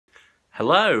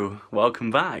Hello,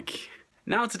 welcome back.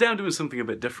 Now today I'm doing something a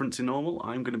bit different to normal.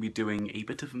 I'm going to be doing a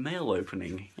bit of mail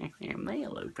opening.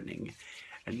 Mail opening.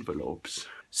 Envelopes.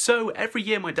 So every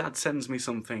year my dad sends me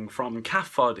something from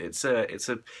CAFOD.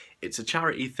 It's a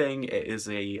charity thing. It is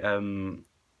a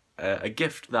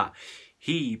gift that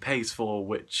he pays for,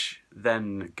 which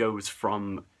then goes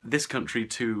from this country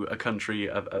to a country,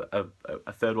 a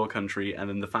third world country, and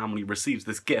then the family receives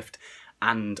this gift,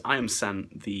 and I am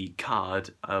sent the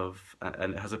card of,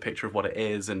 and it has a picture of what it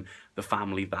is and the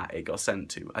family that it got sent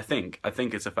to. I think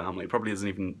it's a family. It probably isn't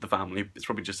even the family. It's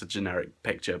probably just a generic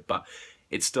picture, but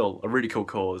it's still a really cool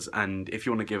cause. And if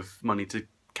you want to give money to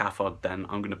CAFOD, then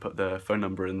I'm going to put the phone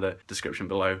number in the description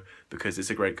below because it's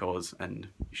a great cause and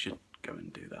you should go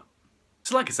and do that.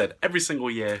 So like I said, every single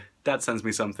year Dad sends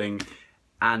me something,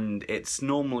 and it's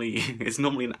normally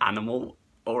an animal,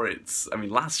 or I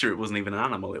mean last year it wasn't even an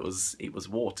animal, it was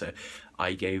water.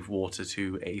 I gave water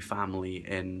to a family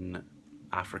in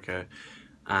Africa,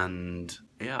 and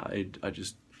yeah, I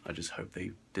just hope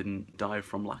they didn't die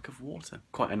from lack of water.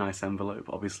 Quite a nice envelope,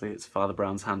 obviously. It's Father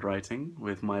Brown's handwriting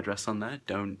with my address on there.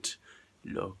 Don't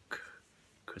look,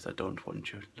 because I don't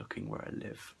want you looking where I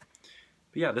live.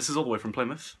 But yeah, this is all the way from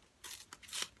Plymouth.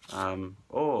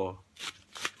 Oh,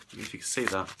 if you can see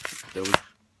that, there was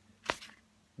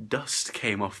dust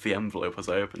came off the envelope as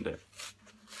I opened it.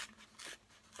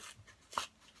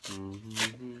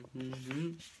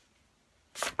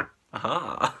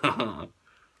 Aha!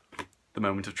 The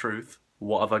moment of truth.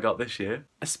 What have I got this year?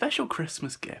 A special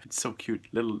Christmas gift. It's so cute.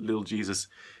 Little Jesus.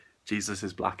 Jesus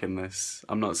is black in this.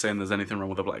 I'm not saying there's anything wrong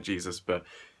with a black Jesus, but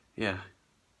yeah.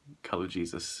 Coloured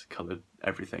Jesus. Coloured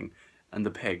everything. And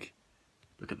the pig.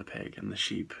 Look at the pig and the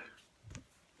sheep.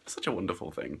 Such a wonderful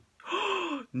thing.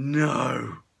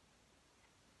 No!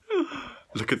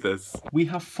 Look at this. We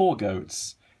have 4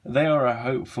 goats. They are a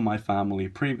hope for my family.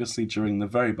 Previously, during the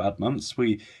very bad months,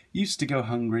 we used to go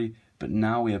hungry, but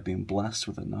now we have been blessed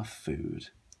with enough food.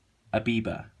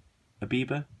 Abiba,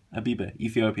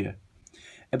 Ethiopia.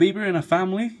 Abiba and her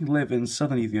family live in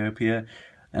southern Ethiopia,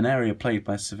 an area plagued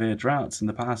by severe droughts. In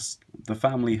the past, the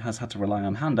family has had to rely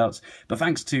on handouts, but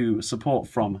thanks to support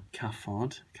from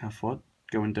CAFOD,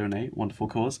 go and donate, wonderful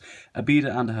cause,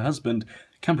 Abida and her husband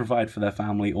can provide for their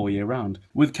family all year round.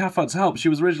 With CAFOD's help, she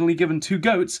was originally given 2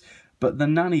 goats, but the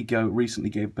nanny goat recently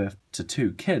gave birth to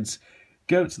 2 kids.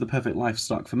 Goats are the perfect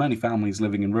livestock for many families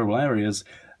living in rural areas.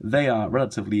 They are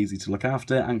relatively easy to look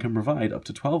after and can provide up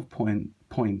to 12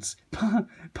 pints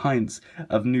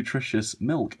of nutritious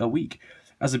milk a week.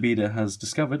 As Abida has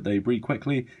discovered, they breed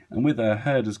quickly, and when her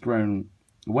herd has grown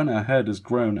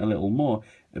a little more,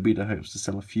 Abida hopes to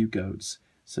sell a few goats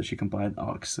so she can buy an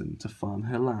oxen to farm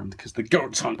her land, because the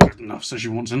goats aren't good enough, so she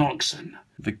wants an oxen.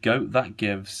 The goat that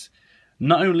gives.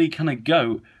 Not only can a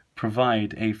goat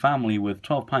provide a family with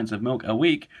 12 pints of milk a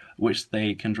week, which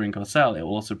they can drink or sell, it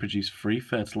will also produce free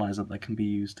fertiliser that can be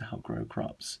used to help grow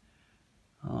crops.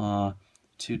 Ah,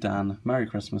 to Dan, Merry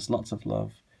Christmas, lots of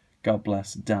love. God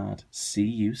bless, Dad. See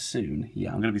you soon. Yeah,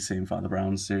 I'm going to be seeing Father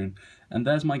Brown soon. And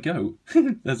there's my goat.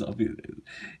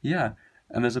 Yeah,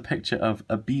 and there's a picture of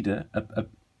Abiba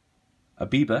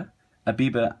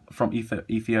from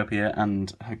Ethiopia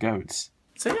and her goats.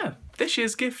 So yeah, this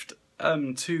year's gift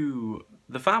to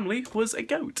the family was a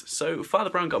goat. So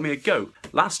Father Brown got me a goat.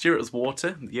 Last year it was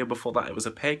water. The year before that it was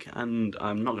a pig. And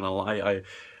I'm not going to lie,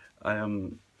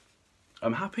 I'm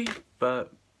happy,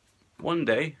 but one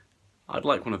day I'd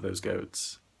like one of those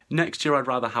goats. Next year I'd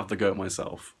rather have the goat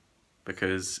myself,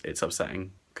 because it's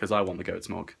upsetting, because I want the goat's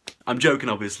milk. I'm joking,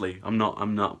 obviously. I'm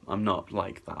not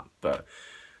like that, but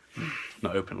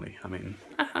not openly, I mean.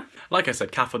 Like I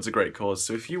said, CAFOD's a great cause,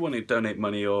 so if you want to donate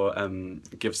money or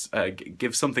give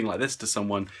something like this to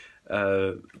someone,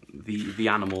 the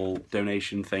animal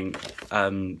donation thing,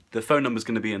 the phone number's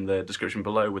going to be in the description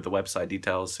below with the website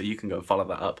details, so you can go and follow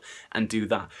that up and do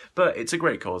that. But it's a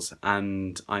great cause,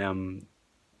 and I'm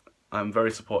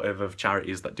very supportive of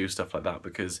charities that do stuff like that,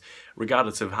 because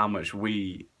regardless of how much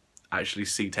we actually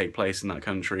see take place in that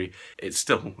country, it's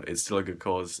still a good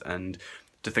cause, and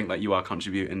to think that you are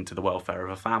contributing to the welfare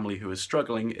of a family who is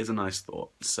struggling is a nice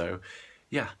thought. So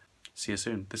yeah, see you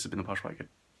soon. This has been the Posh White Kid.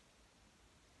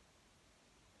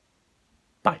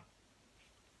 Bye.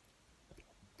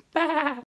 Bye.